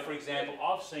 So, for example,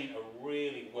 I've seen a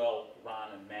really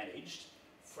well-run and managed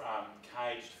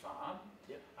caged farm,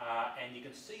 and you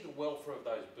can see the welfare of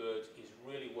those birds is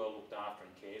really well looked after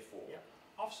and cared for.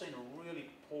 I've seen a really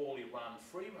poorly run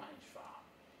free-range farm,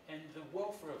 and the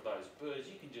welfare of those birds,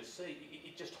 you can just see,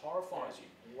 it just horrifies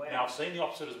you. Now, I've seen the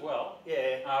opposite as well,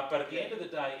 but at the end of the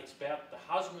day, it's about the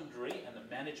husbandry and the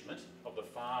management of the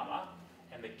farmer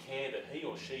and the care that he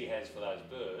or she has for those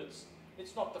birds.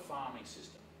 It's not the farming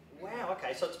system. Wow,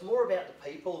 okay, so it's more about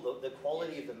the people, the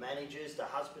quality of the managers, the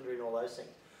husbandry and all those things.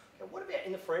 Okay, what about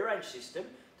in the free-range system,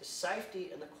 the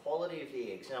safety and the quality of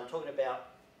the eggs? And I'm talking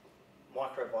about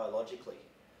microbiologically.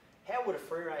 How would a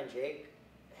free-range egg,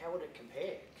 how would it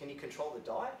compare? Can you control the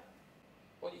diet?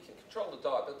 Well, you can control the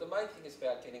diet, but the main thing is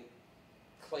about getting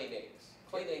clean eggs.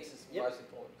 Clean eggs is the most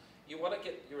important. You want to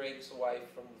get your eggs away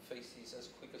from the faeces as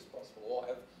quick as possible, or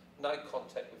have no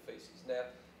contact with faeces. Now,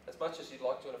 as much as you'd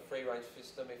like to in a free-range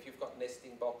system, if you've got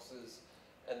nesting boxes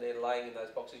and they're laying in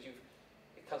those boxes,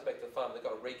 it comes back to the farm, they've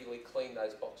got to regularly clean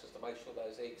those boxes to make sure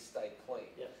those eggs stay clean.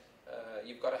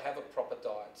 You've got to have a proper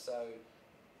diet, so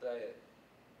they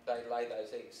lay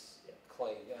those eggs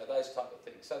clean, you know, those type of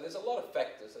things. So there's a lot of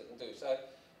factors that can do. So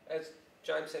as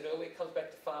James said earlier, it comes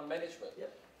back to farm management.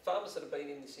 Farmers that have been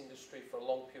in this industry for a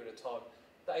long period of time,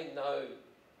 they know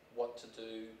what to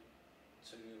do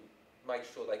to make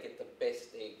sure they get the best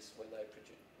eggs when they're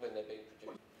being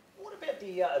produced. What about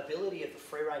the ability of the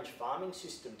free-range farming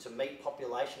system to meet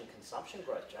population and consumption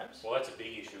growth, James? Well, that's a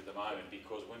big issue at the moment,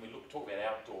 because when we talk about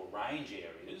outdoor range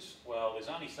areas, well, there's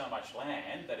only so much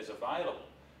land that is available.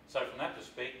 So from that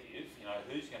perspective, you know,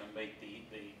 who's going to meet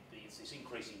this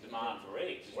increasing demand for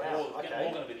eggs? It's more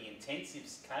going to be the intensive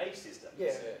cage systems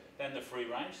than the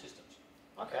free-range systems.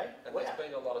 Okay. And there's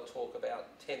been a lot of talk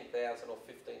about 10,000 or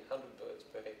 1,500 birds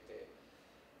per hectare.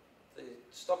 The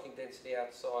stocking density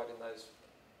outside in those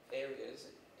areas,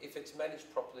 if it's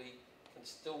managed properly, can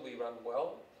still be run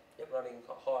well, running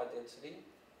higher density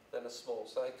than a small.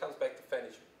 So it comes back to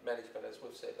management, as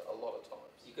we've said a lot of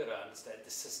times. You've got to understand the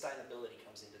sustainability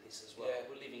comes into this as well.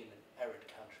 We're living in an arid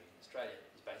country. Australia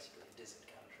is basically a desert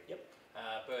country.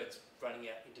 Birds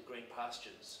running out into green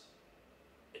pastures,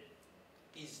 it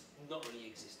is not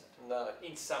really existent. No.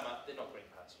 In summer, they're not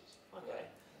green pastures. Okay.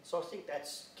 So I think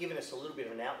that's given us a little bit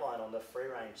of an outline on the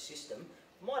free-range system.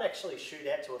 We might actually shoot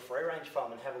out to a free-range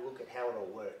farm and have a look at how it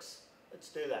all works. Let's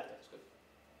do that. That's good.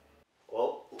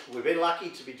 Well, we've been lucky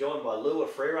to be joined by Lou, a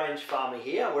free-range farmer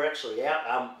here. We're actually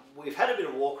out. We've had a bit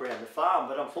of a walk around the farm,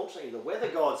 but unfortunately the weather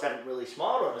gods haven't really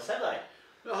smiled on us, have they?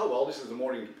 Oh well, this is the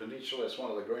Mornington Peninsula. It's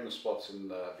one of the greenest spots in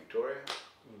Victoria.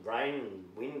 Rain and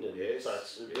wind, and Yes,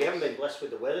 so we haven't been blessed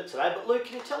with the weather today. But Lou,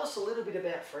 can you tell us a little bit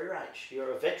about free range?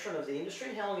 You're a veteran of the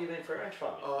industry. How long have you been free range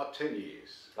farming? 10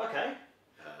 years. Okay.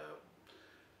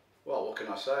 Well, what can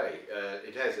I say?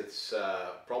 It has its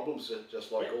problems,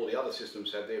 just like all the other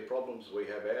systems have their problems. We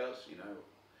have ours. You know,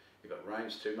 if it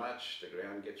rains too much, the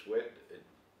ground gets wet.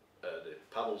 The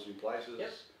puddles in places.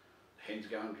 Hens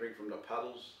go and drink from the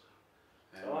puddles.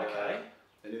 And,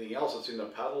 anything else that's in the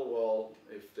puddle, well,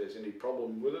 if there's any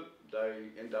problem with it,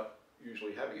 they end up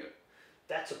usually having it.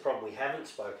 That's a problem we haven't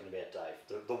spoken about,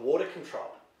 Dave. The water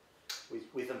control,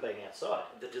 with them being outside.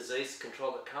 The disease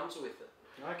control that comes with it.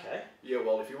 Okay. Yeah,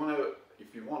 well, if you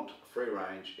want free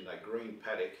range in a green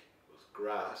paddock with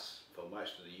grass for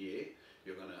most of the year,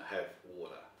 you're going to have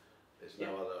water. There's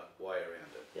no other way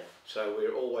around it. So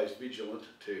we're always vigilant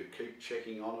to keep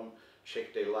checking on them,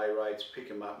 check their lay rates, pick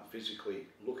them up, physically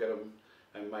look at them,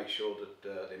 and make sure that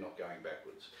they're not going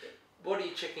backwards. What are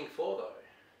you checking for though?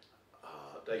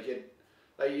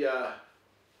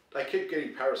 they keep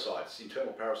getting parasites,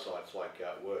 internal parasites like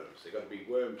worms. They've got to be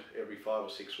wormed every 5 or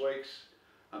 6 weeks.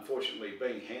 Unfortunately,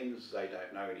 being hens, they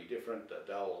don't know any different.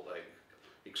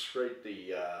 They excrete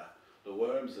the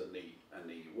worms and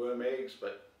the worm eggs,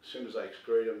 but as soon as they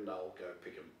excrete them, they'll go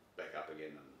pick them back up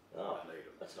again and eat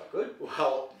them. That's not good.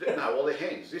 Well, no, they're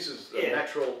hens. This is the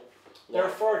natural. They're a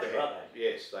forager, aren't they?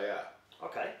 Yes, they are.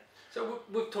 Okay. So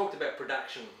we've talked about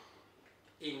production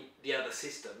in the other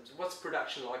systems. What's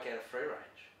production like out of free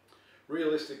range?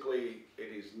 Realistically,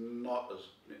 it is not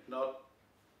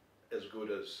as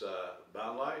good as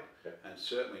barn laid, and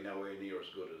certainly nowhere near as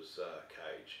good as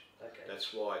cage. Okay.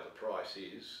 That's why the price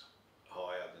is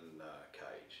higher than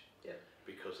cage. Yeah.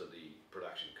 Because of the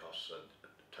production costs are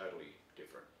totally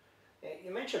different.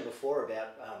 You mentioned before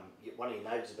about one of your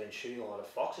neighbours has been shooting a lot of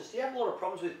foxes. Do you have a lot of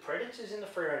problems with predators in the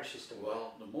free range system?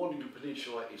 Well, the Mornington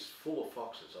Peninsula is full of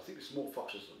foxes. I think there's more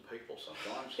foxes than people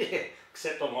sometimes. Yeah,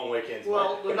 except on long weekends.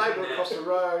 Well, mate. the neighbour across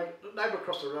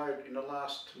the road, in the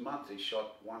last month, he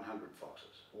shot 100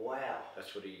 foxes. Wow.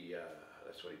 That's what he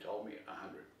told me.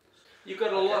 100. You've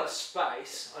got a lot of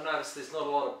space. I noticed there's not a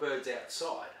lot of birds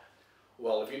outside.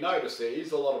 Well, if you notice, there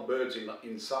is a lot of birds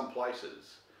in some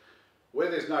places. Where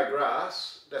there's no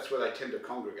grass, that's where they tend to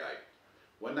congregate.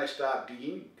 When they start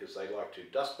digging, because they like to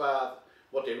dust bath,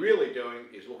 what they're really doing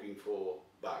is looking for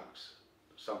bugs,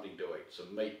 something to eat,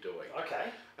 some meat to eat.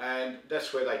 Okay. And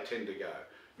that's where they tend to go.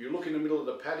 You look in the middle of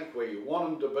the paddock where you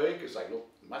want them to be, because they look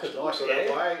much nicer that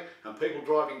way, and people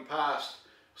driving past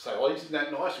say, well, isn't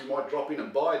that nice? We might drop in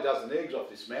and buy a dozen eggs off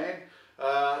this man.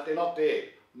 They're not there.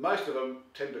 Most of them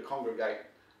tend to congregate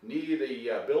near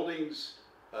the buildings.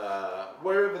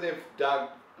 Wherever they've dug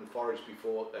and foraged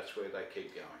before, that's where they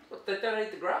keep going. But they don't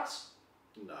eat the grass?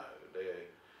 No,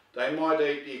 they might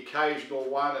eat the occasional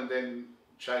one and then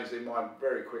change their mind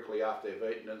very quickly after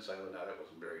they've eaten and say, oh no, that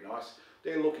wasn't very nice.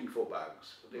 They're looking for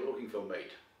bugs. They're looking for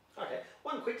meat. Okay.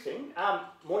 One quick thing.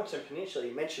 Mornington Peninsula,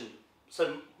 you mentioned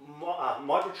some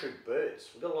migratory birds.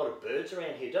 We've got a lot of birds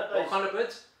around here, don't they? What kind of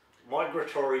birds?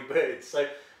 Migratory birds.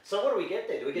 So what do we get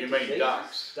there? Do we get You mean diseases?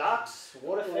 ducks? Ducks,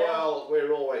 waterfowl? Well,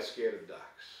 we're always scared of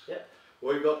ducks. Yep.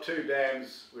 We've got 2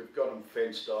 dams, we've got them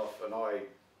fenced off, and I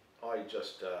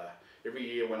just, every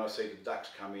year when I see the ducks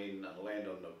come in and land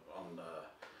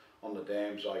on the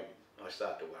dams, I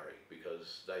start to worry,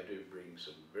 because they do bring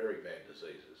some very bad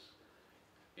diseases.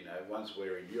 You know, once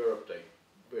we're in Europe, they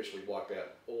virtually wipe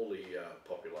out all the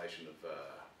population of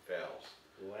fowls.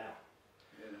 Wow.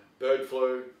 Yeah. Bird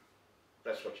flu,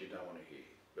 that's what you don't want to hear.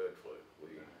 Bird flu.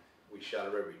 We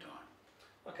shudder every time.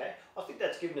 Okay, I think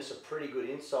that's given us a pretty good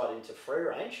insight into free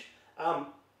range. Yeah,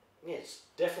 it's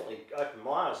definitely opened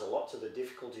my eyes a lot to the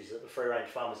difficulties that the free range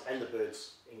farmers and the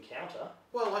birds encounter.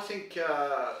 Well, I think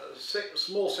a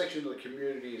small section of the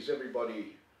community is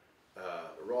everybody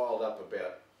riled up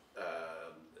about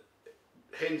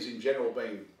hens in general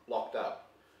being locked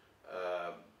up.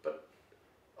 But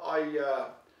I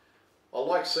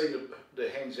like seeing the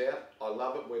hens out. I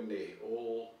love it when they're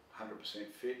all 100%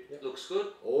 fit. Yep. Looks good.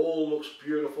 All looks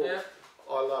beautiful. Yeah.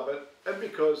 I love it. And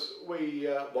because we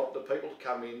want the people to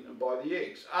come in and buy the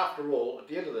eggs. After all, at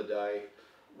the end of the day,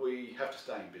 we have to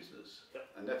stay in business. Yep.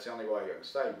 And that's the only way I can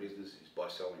stay in business is by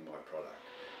selling my product.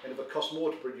 And if it costs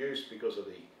more to produce because of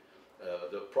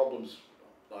the problems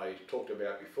I talked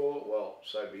about before, well,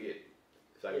 so be it.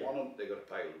 If they want them, they've got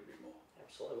to pay a little bit more.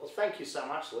 Absolutely. Well, thank you so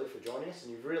much, Lou, for joining us,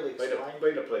 and you've really explained.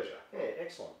 Been a pleasure. Yeah,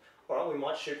 excellent. All right, we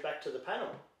might shoot back to the panel.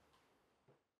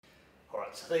 All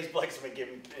right, so these blokes have been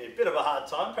giving me a bit of a hard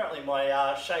time. Apparently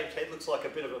my shaved head looks like a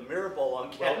bit of a mirror ball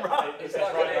on camera. Well, it's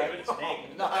like an egg. It's an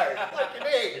egg. No, like an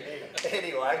egg.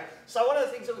 Anyway, so one of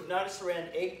the things that we've noticed around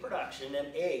egg production and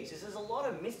eggs is there's a lot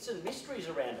of myths and mysteries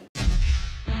around them.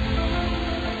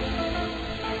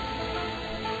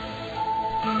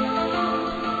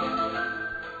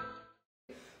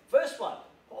 First one,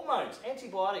 hormones,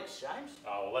 antibiotics, James.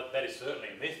 Oh, well, that is certainly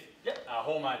a myth. Yep.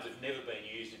 Hormones have never been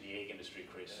used in the egg industry,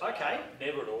 Chris. Okay.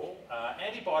 Never at all.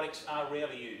 Antibiotics are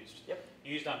rarely used. Yep.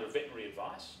 Used under veterinary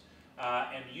advice,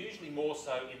 and usually more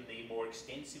so in the more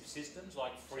extensive systems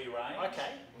like free range. Okay.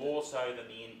 More so than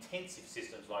the intensive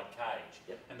systems like cage.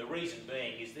 Yep. And the reason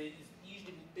being is there's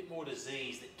usually a bit more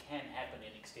disease that can happen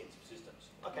in extensive systems.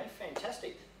 Okay,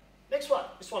 fantastic. Next one.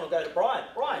 This one will go to Brian.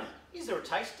 Brian, is there a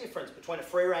taste difference between a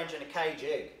free range and a cage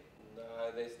egg?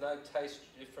 No, there's no taste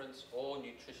difference or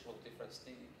nutritional difference.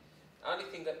 The only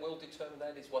thing that will determine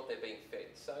that is what they're being fed.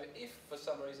 So if for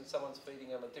some reason someone's feeding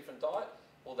them a different diet,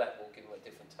 well, that will give them a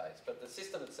different taste. But the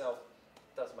system itself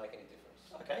doesn't make any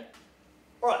difference. Okay.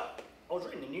 All right. I was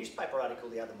reading a newspaper article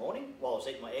the other morning while I was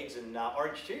eating my eggs and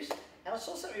orange juice, And I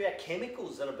saw something about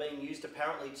chemicals that are being used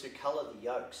apparently to colour the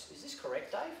yolks. Is this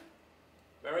correct, Dave?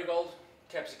 Marigold,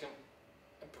 capsicum,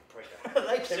 and paprika. Are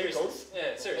they chemicals? Seriously.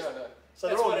 Yeah, seriously. No. So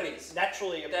That's they're all what it is.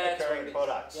 naturally That's what occurring it is.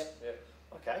 products. Yep.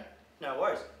 Yeah. Okay, no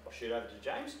worries. I'll shoot over to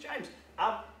James. James,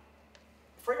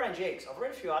 free-range eggs. I've read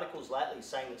a few articles lately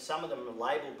saying that some of them are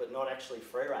labelled but not actually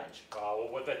free-range. Oh,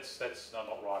 well, that's not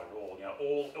right at all. You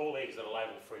know, all eggs that are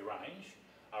labelled free range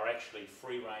are actually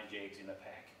free range eggs in the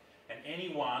pack. And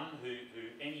any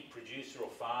producer or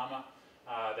farmer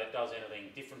that does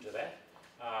anything different to that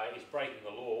is breaking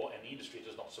the law, and the industry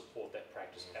does not support that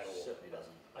practice at all. Certainly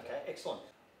doesn't. Okay, excellent.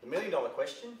 The million-dollar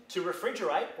question: to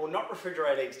refrigerate or not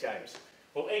refrigerate eggs, James?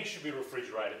 Well, eggs should be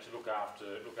refrigerated to look after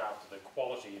the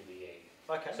quality of the egg.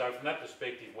 Okay. So from that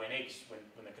perspective, when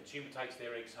the consumer takes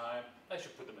their eggs home, they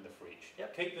should put them in the fridge.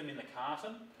 Yep. Keep them in the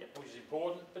carton, which is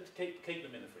important, but keep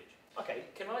them in the fridge. Okay.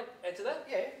 Can I add to that?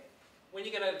 Yeah. When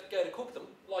you're going to go to cook them,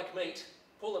 like meat,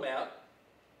 pull them out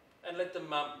and let them,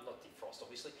 not defrost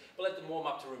obviously, but let them warm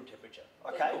up to room temperature.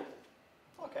 Then Okay. cook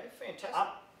them. Okay, fantastic.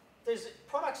 There's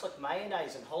products like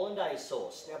mayonnaise and hollandaise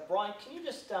sauce. Now, Brian, can you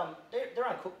just, they're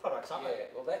uncooked products, aren't Yeah,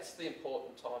 well that's the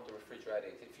important time to refrigerate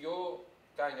eggs. If you're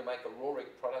going to make a raw egg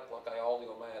product like aioli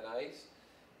or mayonnaise,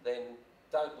 then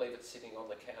don't leave it sitting on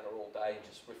the counter all day,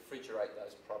 just refrigerate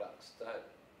those products.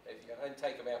 And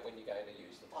take them out when you're going to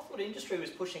use them. they? I thought industry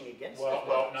was pushing against Well,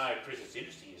 that. no, Chris, it's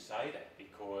interesting you say that,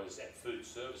 because at food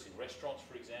service in restaurants,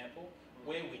 for example,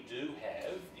 where we do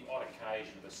have the odd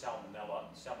occasion of a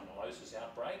salmonellosis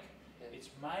outbreak, it's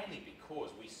mainly because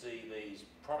we see these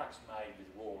products made with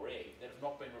raw egg that have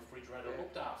not been refrigerated or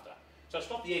looked after. So it's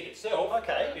not the egg itself,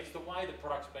 Okay. it's the way the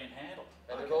product's been handled.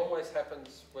 And it always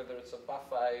happens, whether it's a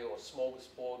buffet or a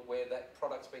smorgasbord, where that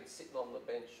product's been sitting on the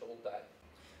bench all day.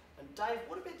 And Dave,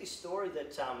 what about this story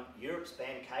that Europe's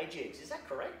banned cage eggs? Is that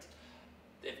correct?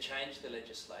 They've changed the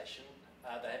legislation.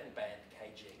 They haven't banned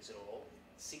cage eggs at all.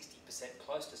 60%,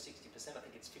 close to 60%, I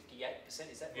think it's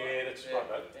 58%, is that right? Yeah, that's right,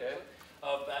 though. Yeah.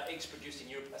 Of eggs produced in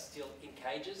Europe are still in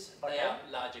cages. Okay. They are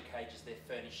larger cages, they're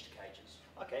furnished cages.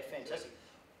 Okay, fantastic.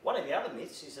 One of the other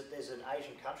myths is that there's an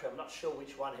Asian country, I'm not sure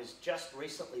which one, has just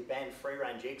recently banned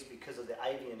free-range eggs because of the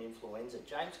avian influenza.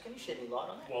 James, can you shed any light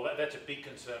on that? Well, that's a big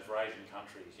concern for Asian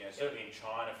countries. You know, certainly in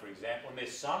China, for example, and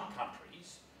there's some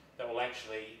countries that will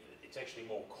it's actually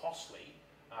more costly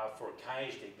for a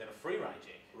caged egg than a free-range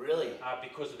egg. Really?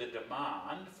 Because of the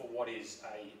demand for what is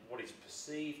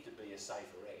perceived to be a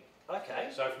safer egg. Okay.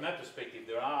 So from that perspective,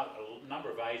 there are a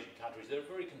number of Asian countries that are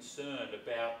very concerned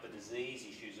about the disease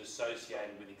issues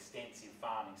associated with extensive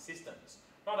farming systems.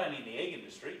 Not only in the egg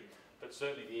industry, but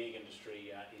certainly the egg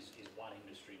industry is one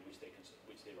industry which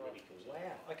they're really concerned.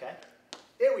 Wow, okay.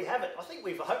 There we have it. I think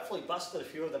we've hopefully busted a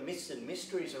few of the myths and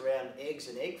mysteries around eggs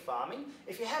and egg farming.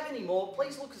 If you have any more,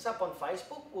 please look us up on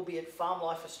Facebook. We'll be at Farm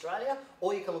Life Australia,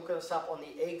 or you can look us up on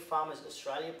the Egg Farmers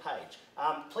Australia page.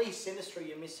 Please send us through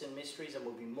your myths and mysteries, and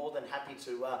we'll be more than happy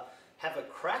to have a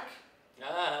crack.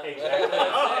 Exactly.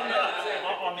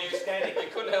 I'm ecstatic. You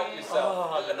couldn't help yourself.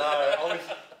 Oh no,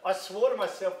 I swore to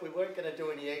myself we weren't going to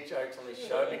do any egg jokes on this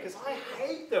show because I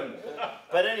hate them.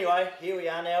 But anyway, here we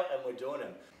are now, and we're doing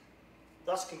them.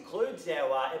 Thus concludes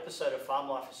our episode of Farm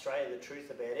Life Australia, The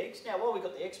Truth About Eggs. Now, while we've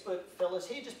got the expert fellas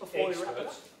here, just before we wrap it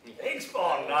up.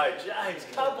 Oh no, James,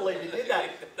 can't believe you did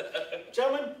that.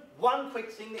 Gentlemen, one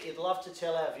quick thing that you'd love to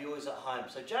tell our viewers at home.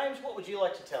 So James, what would you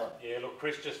like to tell them? Yeah, look,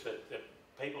 Chris, just that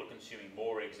people are consuming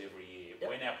more eggs every year. Yep.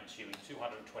 We're now consuming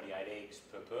 228 eggs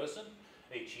per person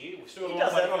each year. We've still He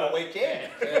got a does long way that to on go. a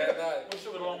weekend. We've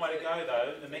still got a long way to go,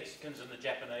 though. The Mexicans and the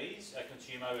Japanese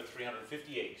consume over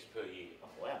 350 eggs per year. Oh,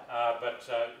 wow. But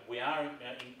we are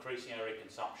increasing our egg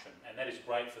consumption, and that is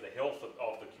great for the health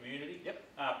of the community, Yep.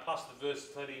 plus the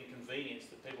versatility and convenience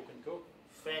that people can cook.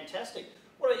 Fantastic.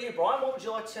 What about you, Brian? What would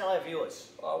you like to tell our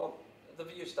viewers? I want the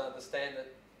viewers to understand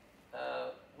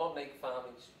that modern egg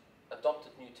farming's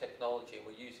adopted new technology, and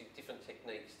we're using different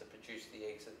techniques to produce the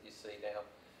eggs that you see now.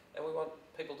 And we want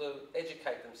people to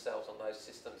educate themselves on those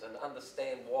systems and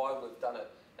understand why we've done it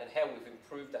and how we've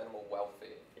improved animal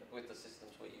welfare with the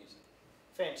systems we're using.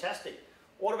 Fantastic.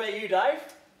 What about you, Dave?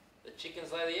 The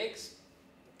chickens lay the eggs,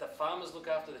 the farmers look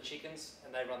after the chickens,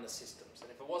 and they run the systems.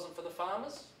 And if it wasn't for the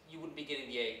farmers, you wouldn't be getting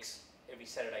the eggs every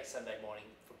Saturday, Sunday morning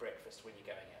for breakfast when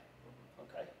you're going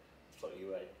out. Okay. I thought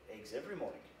you ate eggs every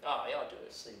morning. Oh, yeah, I do.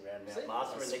 See around See? Mount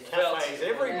Martha in the Felt. cafes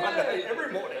every Monday,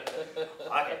 every morning.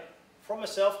 Okay. From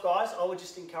myself, guys, I would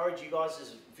just encourage you guys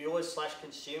as viewers /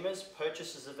 consumers,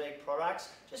 purchasers of egg products,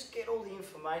 just get all the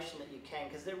information that you can,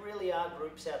 because there really are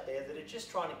groups out there that are just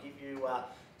trying to give you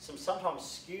some sometimes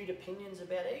skewed opinions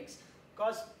about eggs.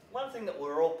 Guys, one thing that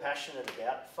we're all passionate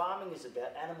about, farming is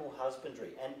about animal husbandry.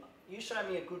 And you show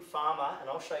me a good farmer and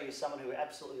I'll show you someone who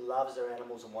absolutely loves their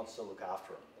animals and wants to look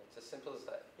after them. It's as simple as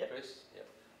that, Yep. Chris. Yep.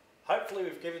 Hopefully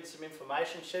we've given some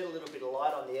information, shed a little bit of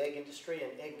light on the egg industry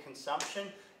and egg consumption.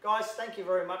 Guys, thank you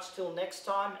very much. Till next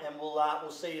time, and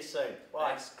we'll see you soon. Bye.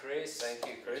 Thanks, Chris. Thank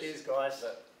you, Chris. Cheers, guys.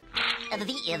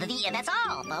 That's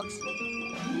all, folks.